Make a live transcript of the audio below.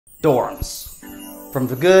Dorms. From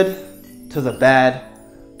the good, to the bad,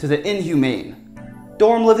 to the inhumane,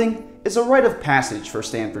 dorm living is a rite of passage for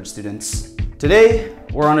Stanford students. Today,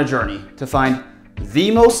 we're on a journey to find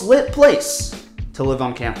the most lit place to live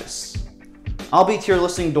on campus. I'll be tier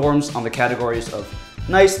listing dorms on the categories of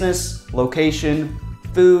niceness, location,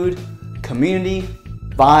 food, community,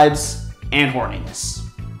 vibes, and horniness.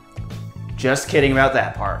 Just kidding about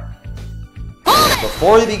that part.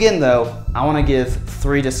 Before we begin though, I want to give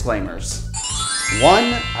 3 disclaimers.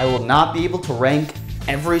 1, I will not be able to rank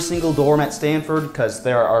every single dorm at Stanford because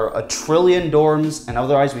there are a trillion dorms and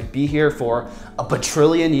otherwise we'd be here for a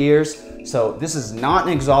bajillion years. So this is not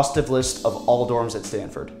an exhaustive list of all dorms at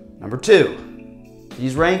Stanford. Number 2,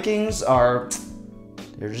 these rankings are,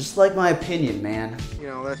 they're just like my opinion, man. You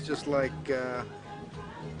know, that's just like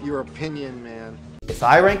your opinion, man. If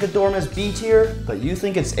I rank a dorm as B tier, but you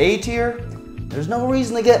think it's A tier, there's no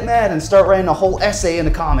reason to get mad and start writing a whole essay in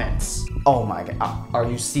the comments. Oh my god, are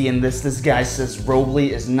you seeing this? This guy says Roble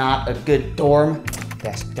is not a good dorm.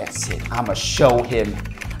 That's it, I'ma show him.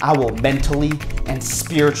 I will mentally and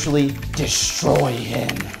spiritually destroy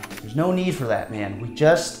him. There's no need for that, man. We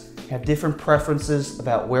just have different preferences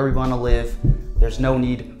about where we wanna live. There's no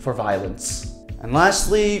need for violence. And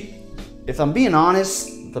lastly, if I'm being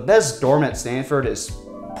honest, the best dorm at Stanford is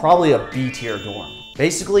probably a B tier dorm.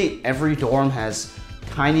 Basically, every dorm has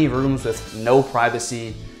tiny rooms with no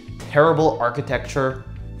privacy, terrible architecture,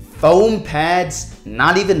 foam pads,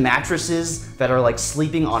 not even mattresses that are like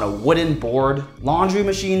sleeping on a wooden board, laundry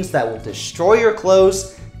machines that will destroy your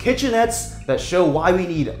clothes, kitchenettes that show why we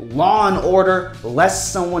need law and order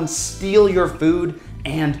lest someone steal your food,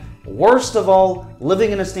 and worst of all,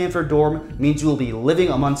 living in a Stanford dorm means you will be living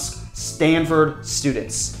amongst Stanford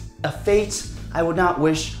students. A fate I would not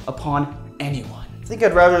wish upon anyone. I think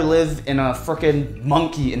I'd rather live in a frickin'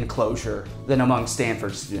 monkey enclosure than among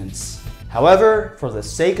Stanford students. However, for the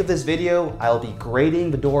sake of this video, I'll be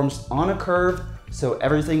grading the dorms on a curve so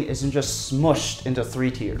everything isn't just smushed into 3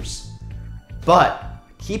 tiers. But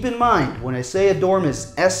keep in mind, when I say a dorm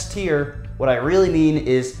is S tier, what I really mean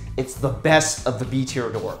is it's the best of the B tier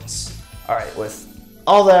dorms. All right, with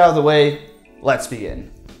all that out of the way, let's begin.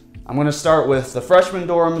 I'm gonna start with the freshman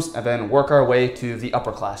dorms and then work our way to the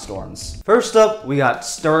upper class dorms. First up, we got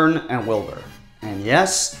Stern and Wilbur. And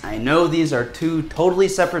yes, I know these are 2 totally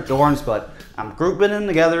separate dorms, but I'm grouping them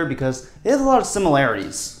together because they have a lot of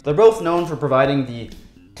similarities. They're both known for providing the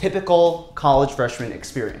typical college freshman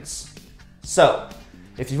experience. So,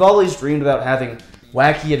 if you've always dreamed about having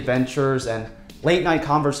wacky adventures and late night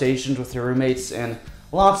conversations with your roommates and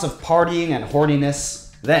lots of partying and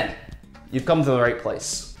horniness, then you've come to the right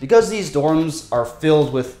place. Because these dorms are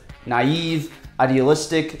filled with naive,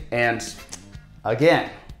 idealistic, and, again,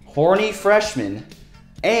 horny freshmen,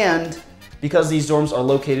 and because these dorms are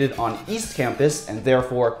located on East Campus and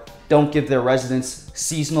therefore don't give their residents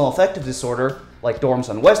seasonal affective disorder like dorms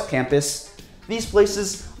on West Campus, these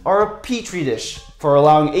places are a petri dish for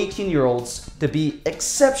allowing 18-year-olds to be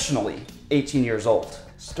exceptionally 18 years old.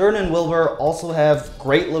 Stern and Wilbur also have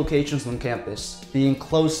great locations on campus, being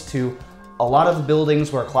close to a lot of the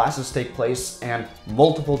buildings where classes take place and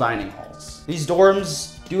multiple dining halls. These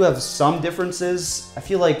dorms do have some differences. I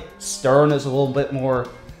feel like Stern is a little bit more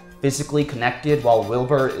physically connected while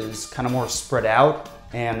Wilbur is kind of more spread out,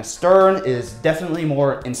 and Stern is definitely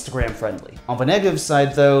more Instagram friendly. On the negative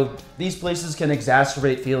side though, these places can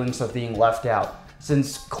exacerbate feelings of being left out,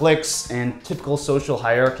 since cliques and typical social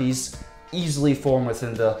hierarchies easily form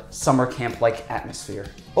within the summer camp-like atmosphere.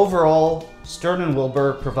 Overall, Stern and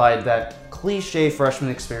Wilbur provide that cliche freshman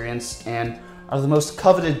experience and are the most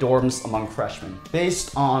coveted dorms among freshmen.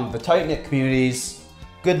 Based on the tight-knit communities,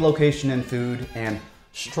 good location and food, and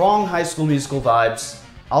strong High School Musical vibes,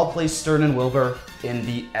 I'll place Stern and Wilbur in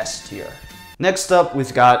the S tier. Next up,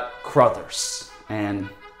 we've got Crothers. And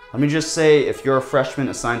let me just say, if you're a freshman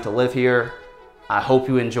assigned to live here, I hope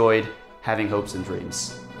you enjoyed having hopes and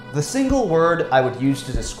dreams. The single word I would use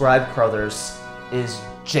to describe Crothers is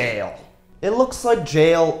jail. It looks like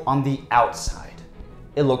jail on the outside.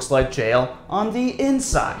 It looks like jail on the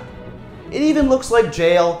inside. It even looks like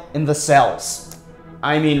jail in the cells.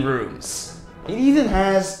 I mean rooms. It even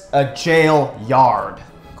has a jail yard.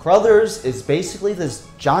 Crothers is basically this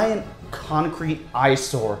giant concrete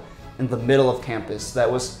eyesore in the middle of campus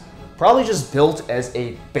that was probably just built as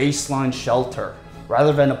a baseline shelter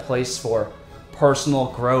rather than a place for personal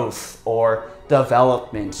growth or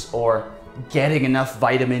development or getting enough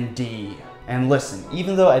vitamin D. And listen,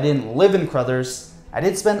 even though I didn't live in Crothers, I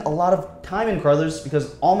did spend a lot of time in Crothers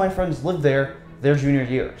because all my friends lived there their junior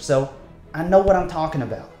year, so I know what I'm talking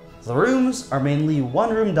about. The rooms are mainly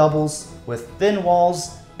one-room doubles with thin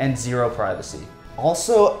walls and zero privacy.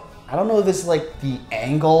 Also, I don't know if it's like the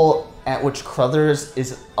angle at which Crothers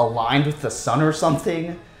is aligned with the sun or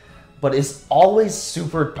something, but it's always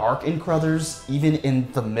super dark in Crothers, even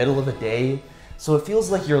in the middle of the day. So it feels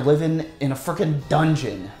like you're living in a freaking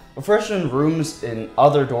dungeon. The freshman rooms in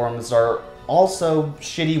other dorms are also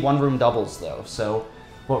shitty one-room doubles though. So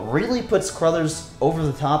what really puts Crothers over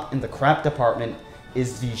the top in the crap department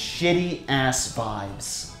is the shitty ass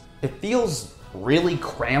vibes. It feels really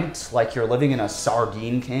cramped, like you're living in a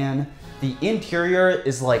sardine can. The interior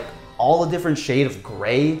is like all a different shade of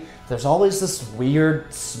gray. There's always this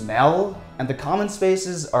weird smell, and the common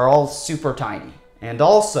spaces are all super tiny. And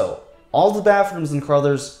also, all the bathrooms in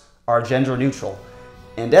Crothers are gender neutral.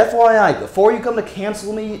 And FYI, before you come to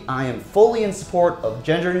cancel me, I am fully in support of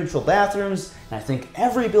gender neutral bathrooms, and I think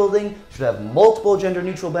every building should have multiple gender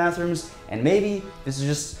neutral bathrooms, and maybe this is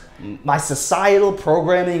just my societal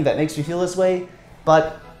programming that makes me feel this way,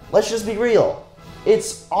 but let's just be real.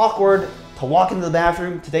 It's awkward to walk into the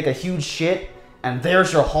bathroom to take a huge shit, and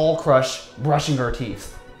there's your hall crush brushing her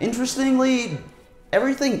teeth. Interestingly,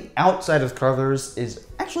 everything outside of Crothers is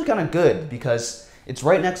actually kind of good because it's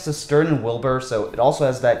right next to Stern and Wilbur, so it also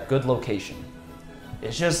has that good location.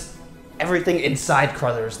 It's just everything inside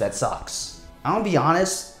Crothers that sucks. I'm gonna be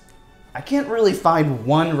honest, I can't really find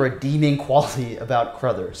one redeeming quality about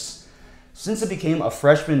Crothers. Since it became a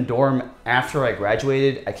freshman dorm after I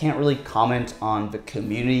graduated, I can't really comment on the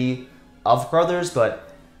community of Crothers,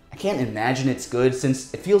 but I can't imagine it's good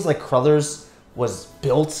since it feels like Crothers was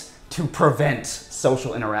built to prevent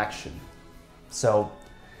social interaction. So,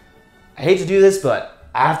 I hate to do this, but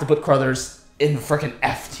I have to put Crothers in the frickin'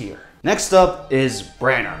 F tier. Next up is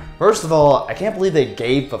Branner. First of all, I can't believe they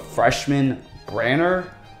gave the freshman Branner.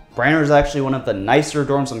 Branner is actually one of the nicer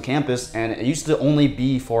dorms on campus, and it used to only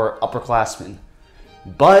be for upperclassmen.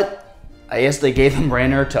 But I guess they gave him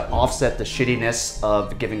Branner to offset the shittiness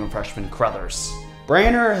of giving a freshman Crothers.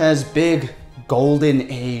 Branner has big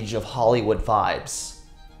golden age of Hollywood vibes.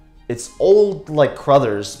 It's old like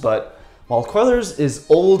Crothers, but while Crothers is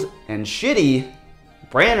old and shitty,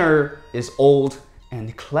 Branner is old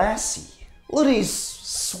and classy. Look at these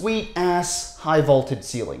sweet-ass high-vaulted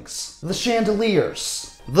ceilings. The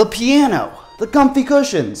chandeliers. The piano. The comfy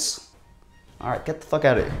cushions. Alright, get the fuck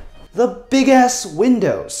out of here. The big-ass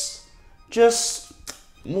windows. Just,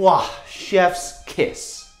 mwah, chef's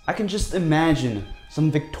kiss. I can just imagine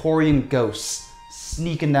some Victorian ghosts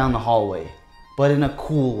sneaking down the hallway, but in a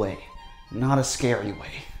cool way, not a scary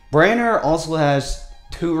way. Branner also has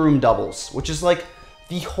 2-room doubles, which is like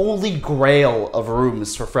the holy grail of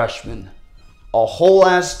rooms for freshmen. A whole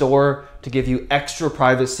ass door to give you extra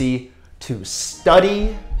privacy to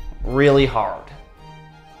study really hard.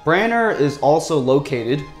 Branner is also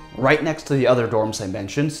located right next to the other dorms I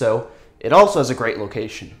mentioned, so it also has a great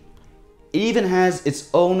location. It even has its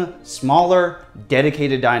own smaller,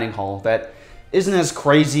 dedicated dining hall that isn't as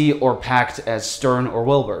crazy or packed as Stern or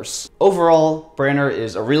Wilbur's. Overall, Branner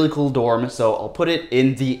is a really cool dorm, so I'll put it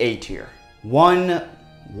in the A tier. One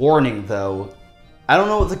warning though, I don't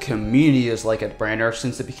know what the community is like at Branner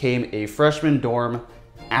since it became a freshman dorm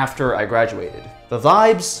after I graduated. The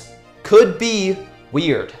vibes could be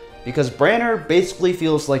weird, because Branner basically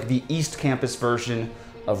feels like the East Campus version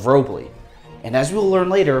of Roble. And as we will learn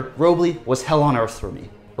later, Roble was hell on earth for me.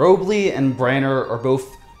 Roble and Branner are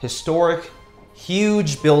both historic,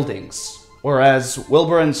 huge buildings, whereas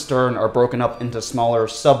Wilbur and Stern are broken up into smaller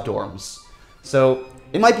sub-dorms. So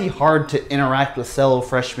it might be hard to interact with fellow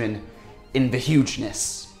freshmen in the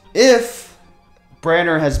hugeness. If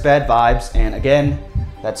Branner has bad vibes, and again,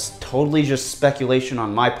 that's totally just speculation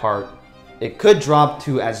on my part, it could drop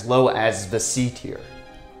to as low as the C tier,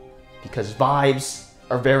 because vibes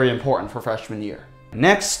are very important for freshman year.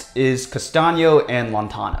 Next is Castaño and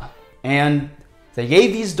Lantana. And they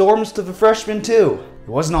gave these dorms to the freshmen too. It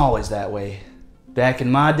wasn't always that way. Back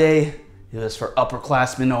in my day, it was for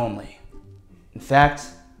upperclassmen only. In fact,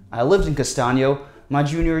 I lived in Castaño my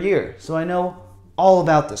junior year, so I know all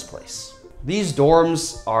about this place. These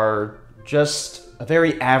dorms are just a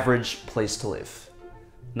very average place to live.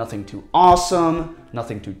 Nothing too awesome,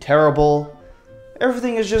 nothing too terrible.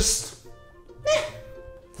 Everything is just eh.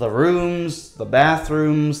 The rooms, the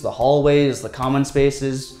bathrooms, the hallways, the common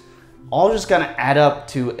spaces, all just kind of add up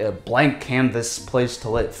to a blank canvas place to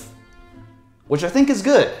live. Which I think is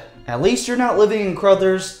good. At least you're not living in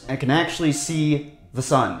Crothers and can actually see the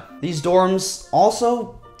sun. These dorms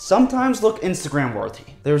also sometimes look Instagram worthy.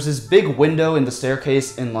 There's this big window in the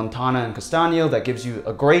staircase in Lantana and Castaño that gives you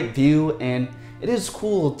a great view, and it is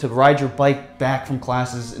cool to ride your bike back from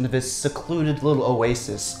classes into this secluded little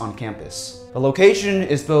oasis on campus. The location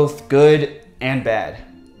is both good and bad.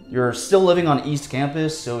 You're still living on East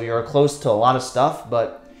Campus, so you're close to a lot of stuff,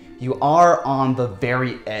 but you are on the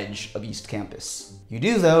very edge of East Campus. You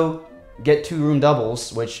do, though, get 2-room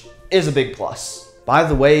doubles, which is a big plus. By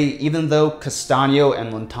the way, even though Castaño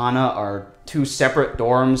and Lantana are 2 separate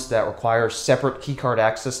dorms that require separate keycard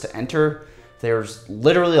access to enter, there's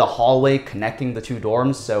literally a hallway connecting the 2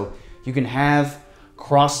 dorms, so you can have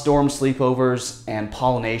cross-dorm sleepovers and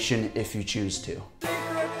pollination if you choose to.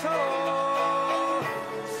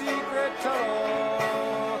 Secret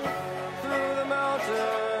tunnel, through the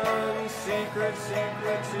mountains, secret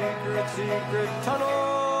tunnel,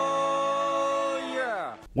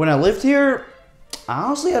 yeah! When I lived here, I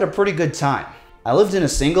honestly had a pretty good time. I lived in a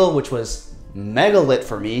single, which was mega lit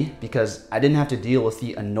for me because I didn't have to deal with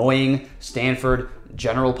the annoying Stanford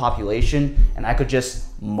general population, and I could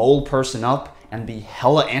just mole person up and be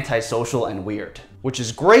hella antisocial and weird. Which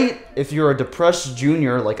is great if you're a depressed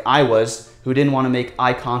junior like I was, who didn't want to make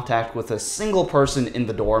eye contact with a single person in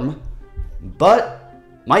the dorm, but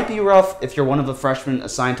might be rough if you're one of the freshmen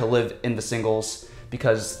assigned to live in the singles,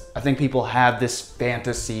 because I think people have this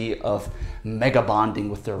fantasy of mega bonding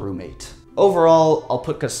with their roommate. Overall, I'll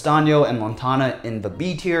put Castaño and Lantana in the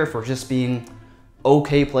B tier for just being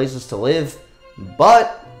okay places to live,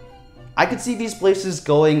 but I could see these places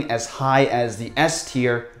going as high as the S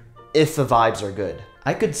tier if the vibes are good.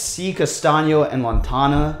 I could see Castaño and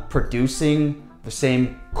Lantana producing the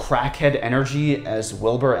same crackhead energy as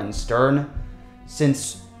Wilbur and Stern,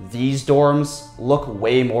 since these dorms look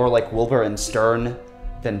way more like Wilbur and Stern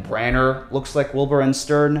than Branner looks like Wilbur and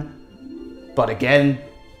Stern. But again,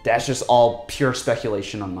 that's just all pure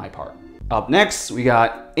speculation on my part. Up next, we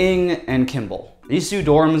got Ing and Kimball. These 2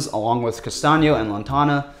 dorms, along with Castaño and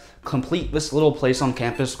Lantana, complete this little place on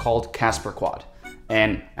campus called Casper Quad.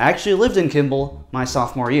 And I actually lived in Kimball my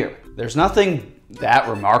sophomore year. There's nothing that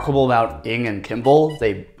remarkable about Ing and Kimball.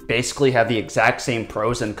 They basically have the exact same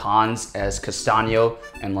pros and cons as Castaño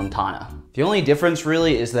and Lantana. The only difference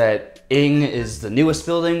really is that Ing is the newest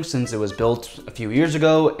building since it was built a few years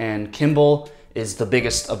ago, and Kimball is the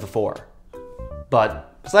biggest of the 4.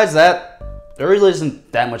 But besides that, there really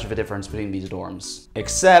isn't that much of a difference between these dorms,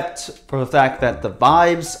 except for the fact that the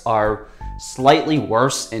vibes are slightly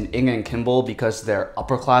worse in Ing and Kimball because they're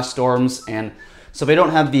upper class dorms, and so they don't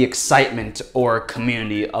have the excitement or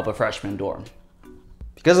community of a freshman dorm.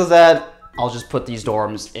 Because of that, I'll just put these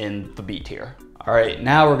dorms in the B tier. All right,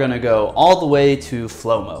 now we're gonna go all the way to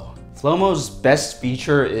Flomo. Flomo's best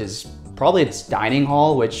feature is probably its dining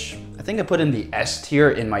hall, which I think I put in the S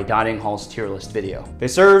tier in my dining halls tier list video. They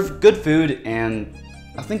serve good food, and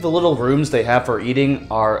I think the little rooms they have for eating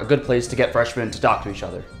are a good place to get freshmen to talk to each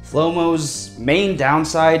other. Flomo's main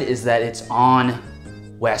downside is that it's on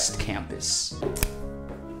West Campus.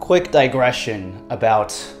 Quick digression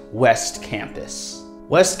about West Campus.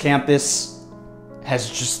 West Campus has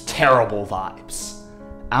just terrible vibes.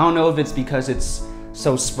 I don't know if it's because it's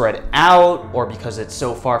so spread out, or because it's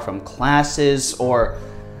so far from classes, or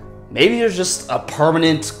maybe there's just a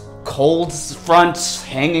permanent cold front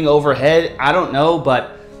hanging overhead. I don't know,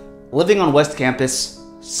 but living on West Campus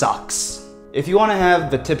sucks. If you want to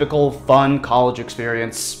have the typical fun college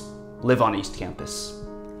experience, live on East Campus.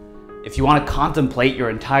 If you want to contemplate your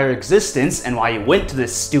entire existence and why you went to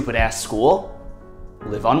this stupid ass school,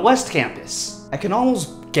 live on West Campus. I can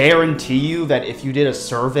almost guarantee you that if you did a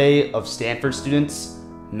survey of Stanford students,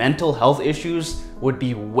 mental health issues would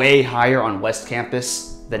be way higher on West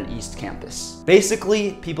Campus than East Campus.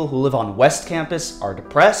 Basically, people who live on West Campus are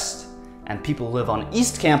depressed, and people who live on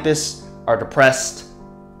East Campus are depressed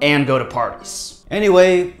and go to parties.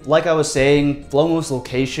 Anyway, like I was saying, Flomo's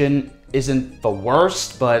location isn't the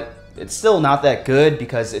worst, but it's still not that good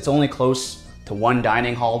because it's only close to one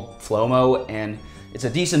dining hall, Flomo, and it's a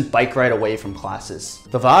decent bike ride away from classes.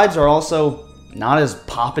 The vibes are also not as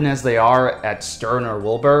poppin' as they are at Stern or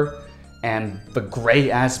Wilbur, and the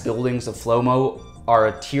gray-ass buildings of Flomo are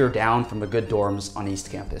a tier down from the good dorms on East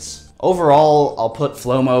Campus. Overall, I'll put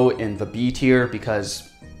Flomo in the B tier because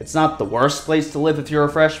it's not the worst place to live if you're a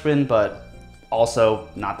freshman, but also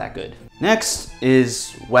not that good. Next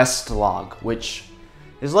is West Log, which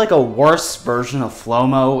is like a worse version of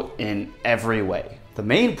Flomo in every way. The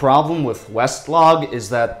main problem with West Log is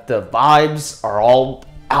that the vibes are all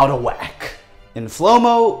out of whack. In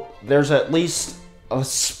Flomo, there's at least a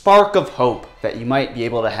spark of hope that you might be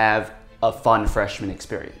able to have a fun freshman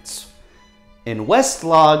experience. In West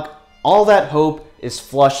Log, all that hope is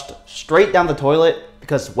flushed straight down the toilet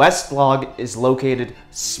because West Log is located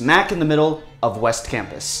smack in the middle of West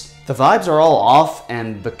Campus. The vibes are all off,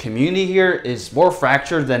 and the community here is more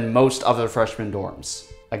fractured than most other freshman dorms.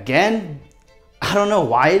 Again, I don't know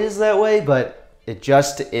why it is that way, but It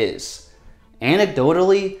just is.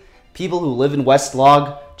 Anecdotally, people who live in West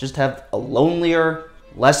Log just have a lonelier,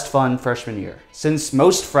 less fun freshman year. Since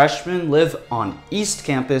most freshmen live on East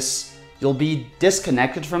Campus, you'll be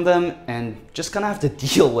disconnected from them and just gonna have to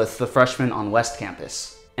deal with the freshmen on West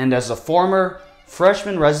Campus. And as a former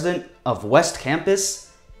freshman resident of West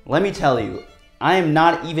Campus, let me tell you, I am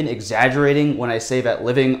not even exaggerating when I say that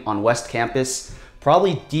living on West Campus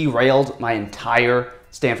probably derailed my entire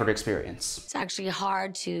Stanford experience. It's actually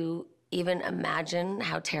hard to even imagine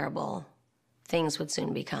how terrible things would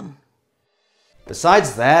soon become.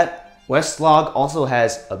 Besides that, West Log also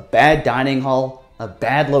has a bad dining hall, a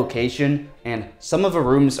bad location, and some of the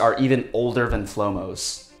rooms are even older than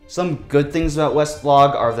Flomo's. Some good things about West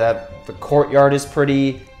Log are that the courtyard is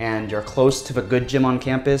pretty and you're close to the good gym on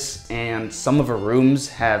campus, and some of the rooms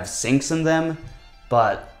have sinks in them,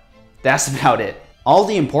 but that's about it. All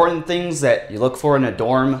the important things that you look for in a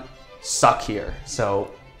dorm suck here,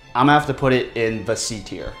 so I'm gonna have to put it in the C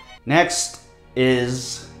tier. Next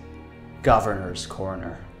is Governor's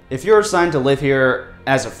Corner. If you're assigned to live here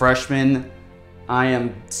as a freshman, I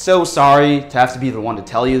am so sorry to have to be the one to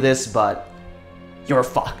tell you this, but you're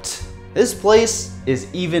fucked. This place is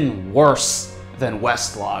even worse than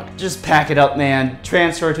West Log. Just pack it up, man.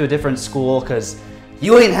 Transfer to a different school, because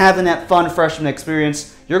you ain't having that fun freshman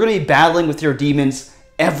experience. You're gonna be battling with your demons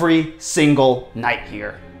every single night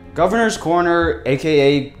here. Governor's Corner,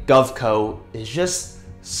 aka GovCo, is just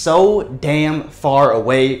so damn far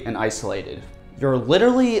away and isolated. You're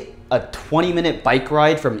literally a 20-minute bike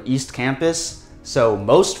ride from East Campus, so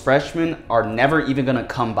most freshmen are never even gonna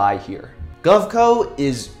come by here. GovCo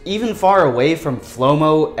is even far away from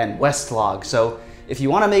Flomo and West Log, so if you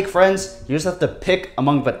want to make friends, you just have to pick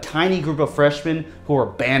among the tiny group of freshmen who are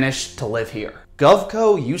banished to live here.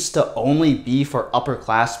 GovCo used to only be for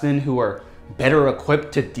upperclassmen who are better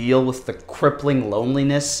equipped to deal with the crippling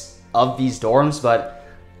loneliness of these dorms, but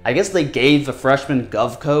I guess they gave the freshmen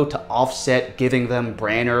GovCo to offset giving them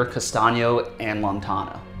Branner, Castaño, and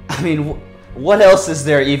Lantana. I mean, what else is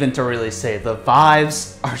there even to really say? The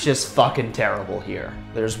vibes are just fucking terrible here.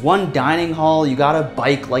 There's one dining hall, you gotta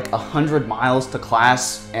bike like 100 miles to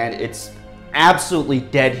class, and it's absolutely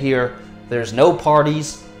dead here. There's no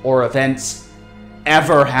parties or events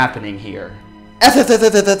ever happening here.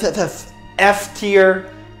 F tier.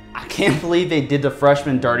 I can't believe they did the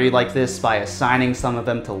freshmen dirty like this by assigning some of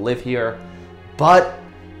them to live here. But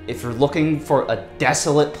if you're looking for a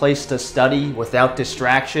desolate place to study without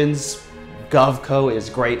distractions, GovCo is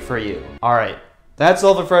great for you. Alright, that's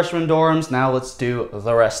all the freshman dorms, now let's do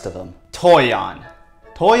the rest of them. Toyon.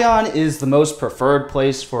 Toyon is the most preferred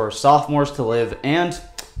place for sophomores to live, and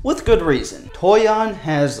with good reason. Toyon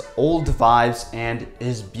has old vibes and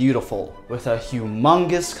is beautiful, with a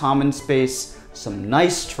humongous common space, some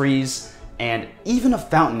nice trees, and even a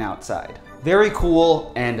fountain outside. Very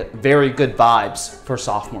cool and very good vibes for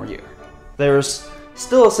sophomore year. There's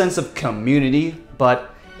still a sense of community,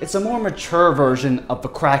 but it's a more mature version of the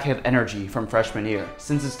crackhead energy from freshman year,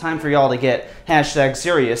 since it's time for y'all to get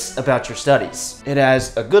 #serious about your studies. It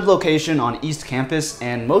has a good location on East Campus,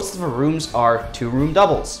 and most of the rooms are 2-room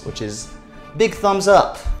doubles, which is big thumbs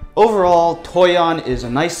up. Overall, Toyon is a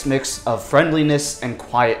nice mix of friendliness and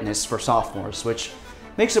quietness for sophomores, which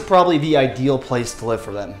makes it probably the ideal place to live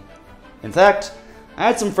for them. In fact, I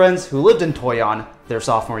had some friends who lived in Toyon their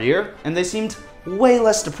sophomore year, and they seemed way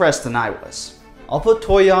less depressed than I was. I'll put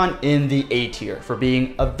Toyon in the A tier for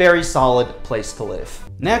being a very solid place to live.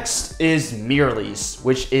 Next is Mirrielees,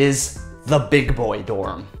 which is the big boy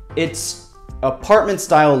dorm. It's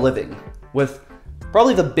apartment-style living, with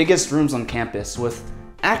probably the biggest rooms on campus, with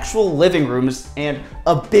actual living rooms and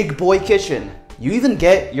a big boy kitchen. You even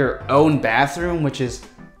get your own bathroom, which is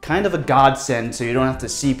kind of a godsend so you don't have to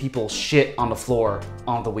see people shit on the floor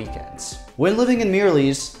on the weekends. When living in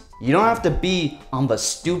Mirrielees, you don't have to be on the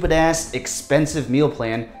stupid-ass expensive meal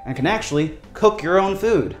plan and can actually cook your own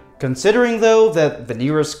food. Considering though that the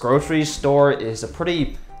nearest grocery store is a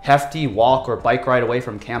pretty hefty walk or bike ride away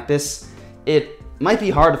from campus, it might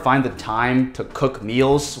be hard to find the time to cook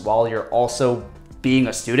meals while you're also being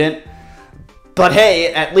a student. But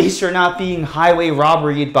hey, at least you're not being highway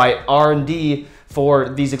robberyed by R&D for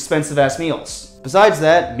these expensive-ass meals. Besides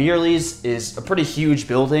that, Mirrielees is a pretty huge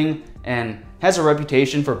building and has a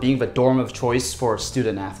reputation for being the dorm of choice for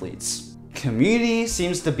student athletes. Community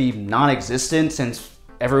seems to be non-existent since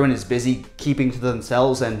everyone is busy keeping to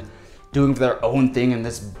themselves and doing their own thing in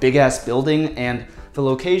this big-ass building, and the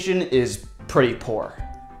location is pretty poor.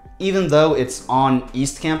 Even though it's on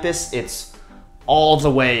East Campus, it's all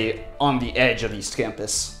the way on the edge of East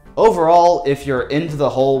Campus. Overall, if you're into the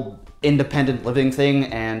whole independent living thing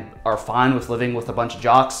and are fine with living with a bunch of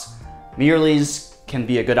jocks, Mirrielees can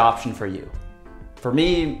be a good option for you. For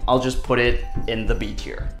me, I'll just put it in the B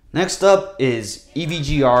tier. Next up is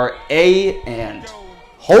EVGR-A, and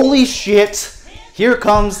holy shit, here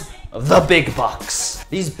comes the big bucks.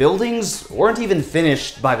 These buildings weren't even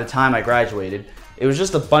finished by the time I graduated. It was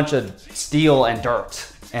just a bunch of steel and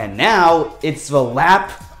dirt. And now it's the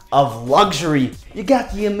lap of luxury. You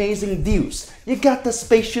got the amazing views. You got the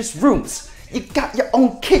spacious rooms. You got your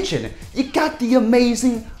own kitchen. You got the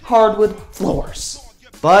amazing hardwood floors.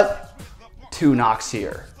 But two knocks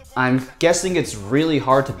here. I'm guessing it's really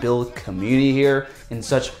hard to build community here in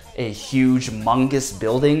such a huge, humongous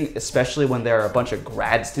building, especially when there are a bunch of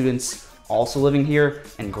grad students also living here,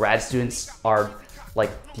 and grad students are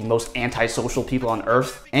like the most antisocial people on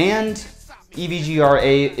earth. And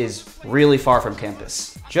EVGR-A is really far from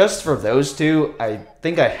campus. Just for those two, I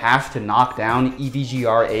think I have to knock down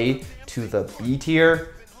EVGR-A to the B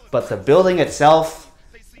tier, but the building itself,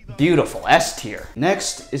 beautiful, S tier.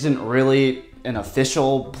 Next isn't really an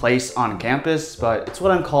official place on campus, but it's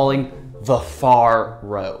what I'm calling the far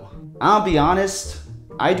row. I'll be honest,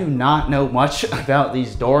 I do not know much about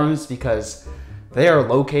these dorms because they are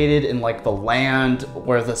located in like the land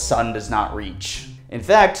where the sun does not reach. In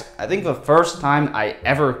fact, I think the first time I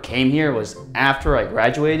ever came here was after I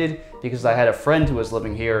graduated because I had a friend who was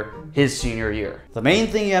living here his senior year. The main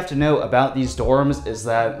thing you have to know about these dorms is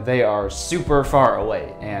that they are super far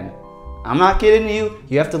away, and I'm not kidding you,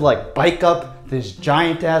 you have to like bike up this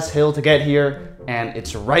giant ass hill to get here, and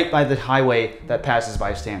it's right by the highway that passes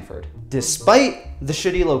by Stanford. Despite the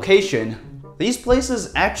shitty location, these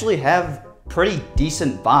places actually have pretty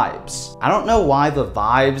decent vibes. I don't know why the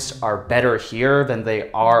vibes are better here than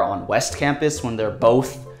they are on West Campus when they're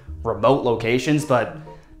both remote locations, but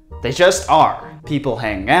they just are. People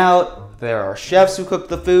hang out, there are chefs who cook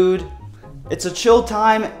the food. It's a chill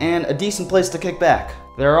time and a decent place to kick back.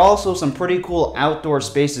 There are also some pretty cool outdoor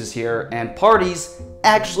spaces here, and parties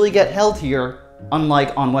actually get held here,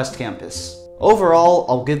 unlike on West Campus. Overall,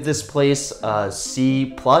 I'll give this place a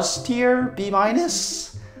C+ tier, B-.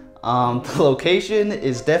 The location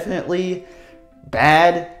is definitely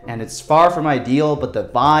bad and it's far from ideal, but the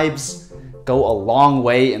vibes go a long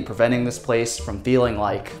way in preventing this place from feeling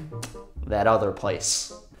like that other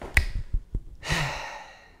place.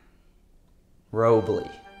 Roble.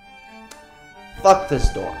 Fuck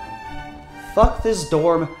this dorm. Fuck this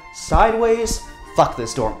dorm sideways. Fuck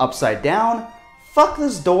this dorm upside down. Fuck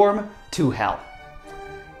this dorm to hell.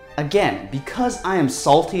 Again, because I am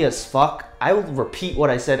salty as fuck, I will repeat what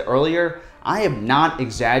I said earlier. I am not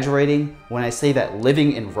exaggerating when I say that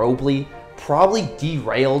living in Roble probably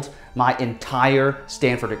derailed my entire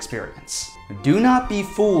Stanford experience. Do not be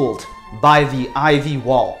fooled by the ivy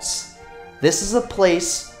walls. This is a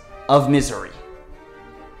place of misery.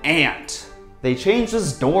 And they changed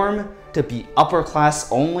this dorm to be upper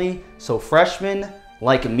class only, so freshmen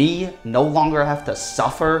like me no longer have to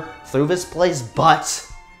suffer through this place, but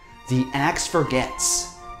the axe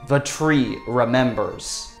forgets, the tree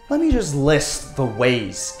remembers. Let me just list the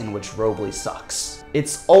ways in which Roble sucks.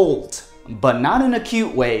 It's old, but not in a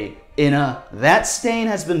cute way, in a that stain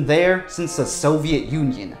has been there since the Soviet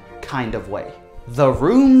Union kind of way. The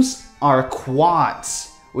rooms are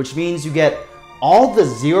quads, which means you get all the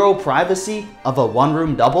zero privacy of a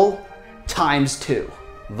one-room double times 2.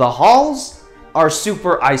 The halls are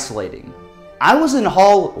super isolating. I was in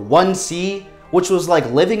hall 1C, which was like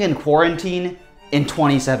living in quarantine in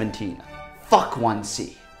 2017. Fuck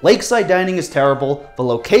 1C. Lakeside dining is terrible, the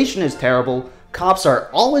location is terrible, cops are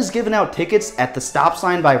always giving out tickets at the stop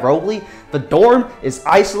sign by Roble, the dorm is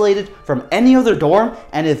isolated from any other dorm,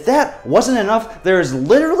 and if that wasn't enough, there is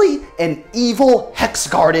literally an evil hex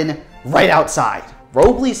garden right outside.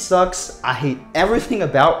 Roble sucks. I hate everything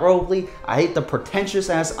about Roble. I hate the pretentious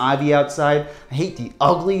ass ivy outside. I hate the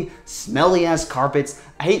ugly, smelly ass carpets.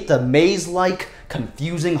 I hate the maze-like,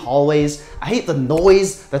 confusing hallways. I hate the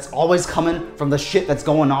noise that's always coming from the shit that's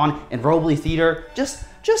going on in Roble Theater.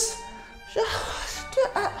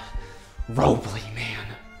 Roble, man.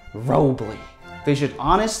 Roble. They should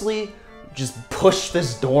honestly just push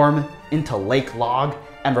this dorm into Lake Log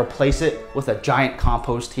and replace it with a giant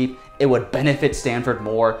compost heap. It would benefit Stanford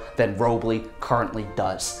more than Roble currently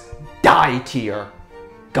does. Die tier.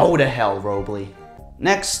 Go to hell, Roble.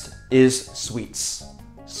 Next is Suites.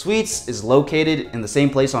 Suites is located in the same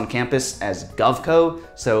place on campus as GovCo,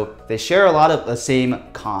 so they share a lot of the same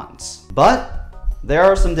cons. But there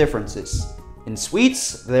are some differences. In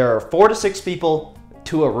Suites, there are 4 to 6 people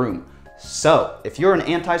to a room. So if you're an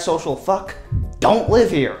antisocial fuck, don't live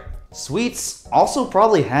here. Suites also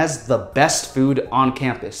probably has the best food on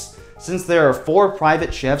campus. since there are 4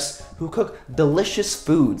 private chefs who cook delicious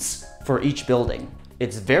foods for each building.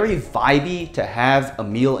 It's very vibey to have a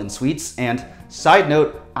meal in suites, and side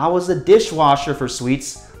note, I was a dishwasher for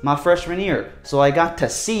suites my freshman year, so I got to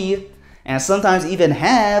see and sometimes even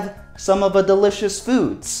have some of the delicious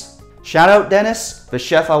foods. Shout out Dennis, the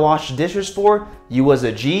chef I washed dishes for. You was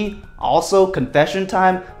a G. Also, confession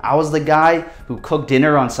time, I was the guy who cooked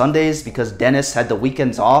dinner on Sundays because Dennis had the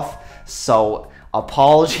weekends off. So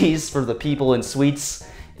apologies for the people in suites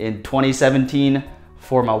in 2017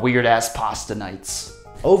 for my weird ass pasta nights.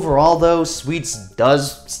 Overall though, suites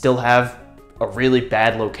does still have a really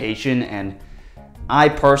bad location, and I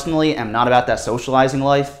personally am not about that socializing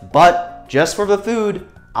life, but just for the food,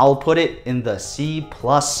 I'll put it in the C+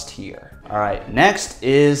 tier. All right, next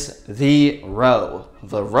is the row.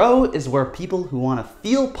 The row is where people who want to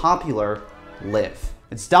feel popular live.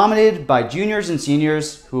 It's dominated by juniors and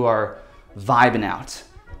seniors who are vibing out.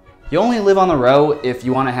 You only live on the row if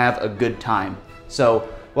you want to have a good time. So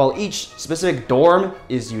while each specific dorm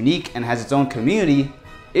is unique and has its own community,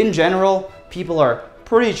 in general, people are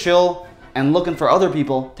pretty chill and looking for other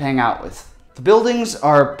people to hang out with. The buildings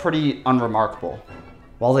are pretty unremarkable.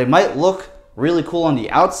 While they might look really cool on the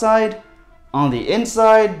outside, on the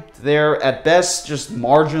inside, they're at best just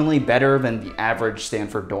marginally better than the average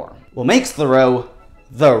Stanford dorm. What makes the row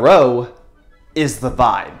is the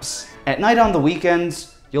vibes. At night on the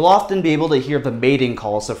weekends, you'll often be able to hear the mating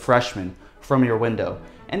calls of freshmen from your window,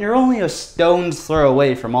 and you're only a stone's throw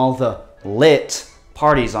away from all the lit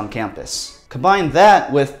parties on campus. Combine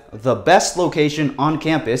that with the best location on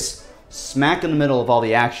campus, smack in the middle of all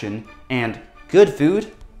the action, and good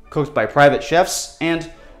food cooked by private chefs,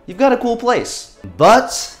 and you've got a cool place.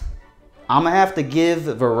 But I'm gonna have to give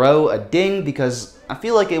the row a ding because I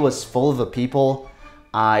feel like it was full of the people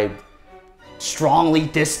I strongly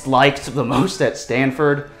disliked the most at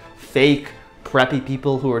Stanford. Fake, preppy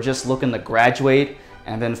people who are just looking to graduate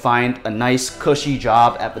and then find a nice cushy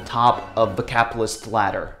job at the top of the capitalist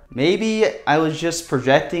ladder. Maybe I was just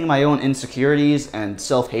projecting my own insecurities and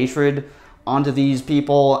self-hatred onto these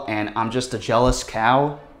people and I'm just a jealous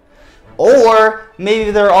cow. Or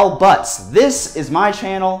maybe they're all butts. This is my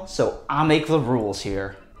channel, so I make the rules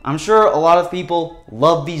here. I'm sure a lot of people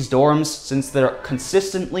love these dorms since they're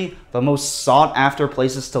consistently the most sought after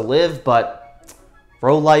places to live, but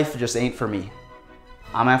row life just ain't for me.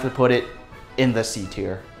 I'm gonna have to put it in the C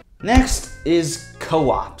tier. Next is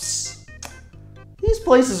co-ops. These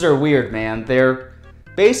places are weird, man. They're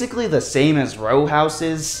basically the same as row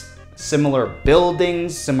houses, similar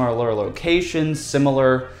buildings, similar locations,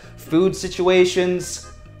 similar food situations,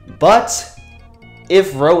 but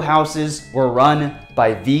if row houses were run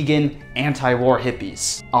by vegan anti-war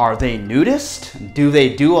hippies. Are they nudist? Do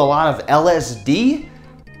they do a lot of LSD?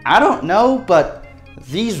 I don't know, but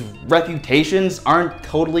these reputations aren't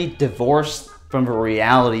totally divorced from the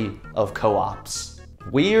reality of co-ops.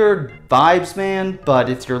 Weird vibes, man, but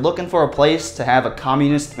if you're looking for a place to have a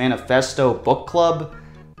Communist Manifesto book club,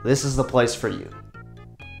 this is the place for you.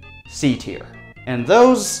 C tier. And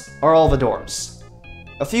those are all the dorms.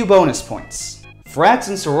 A few bonus points. Frats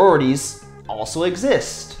and sororities also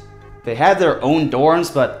exist. They have their own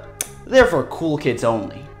dorms, but they're for cool kids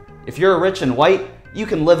only. If you're rich and white, you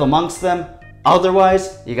can live amongst them.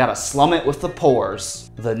 Otherwise, you gotta slum it with the poors.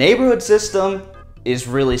 The neighborhood system is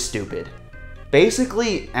really stupid.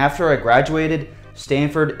 Basically, after I graduated,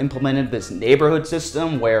 Stanford implemented this neighborhood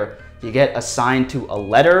system where you get assigned to a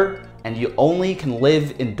letter and you only can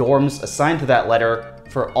live in dorms assigned to that letter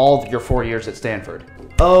for all of your 4 years at Stanford.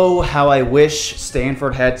 Oh, how I wish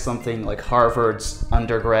Stanford had something like Harvard's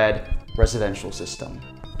undergrad residential system.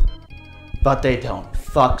 But they don't.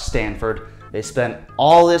 Fuck Stanford. They spent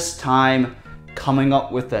all this time coming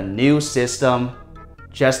up with a new system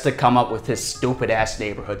just to come up with this stupid ass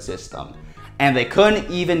neighborhood system. And they couldn't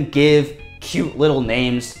even give cute little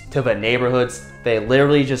names to the neighborhoods. They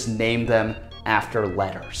literally just named them after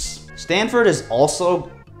letters. Stanford is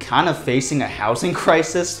also kind of facing a housing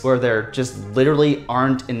crisis where there just literally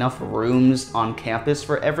aren't enough rooms on campus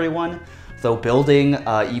for everyone, though building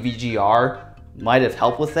EVGR might have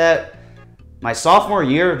helped with that. My sophomore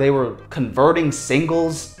year, they were converting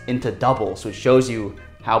singles into doubles, which shows you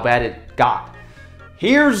how bad it got.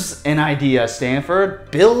 Here's an idea, Stanford.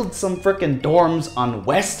 Build some frickin' dorms on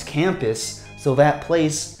West Campus so that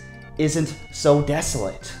place isn't so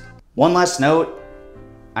desolate. One last note.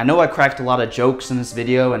 I know I cracked a lot of jokes in this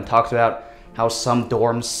video and talked about how some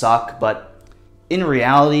dorms suck, but in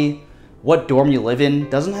reality, what dorm you live in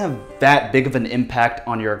doesn't have that big of an impact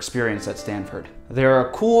on your experience at Stanford. There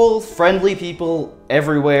are cool, friendly people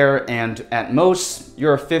everywhere, and at most,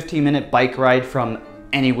 you're a 15-minute bike ride from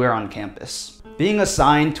anywhere on campus. Being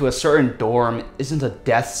assigned to a certain dorm isn't a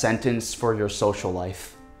death sentence for your social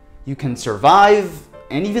life. You can survive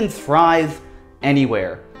and even thrive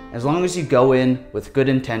anywhere, as long as you go in with good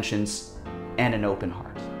intentions and an open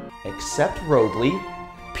heart. Except Roble,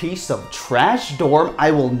 piece of trash dorm.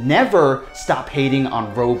 I will never stop hating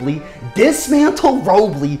on Roble. Dismantle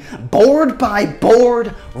Roble, board by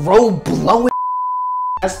board, Roble.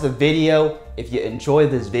 That's the video. If you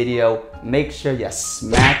enjoyed this video, make sure you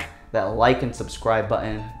smack that like and subscribe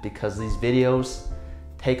button, because these videos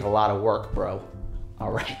take a lot of work, bro.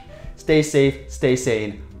 All right, stay safe, stay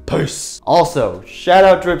sane. Peace. Also, shout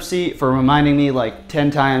out Dripsy for reminding me like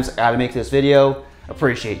 10 times I gotta make this video.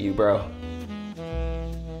 Appreciate you, bro.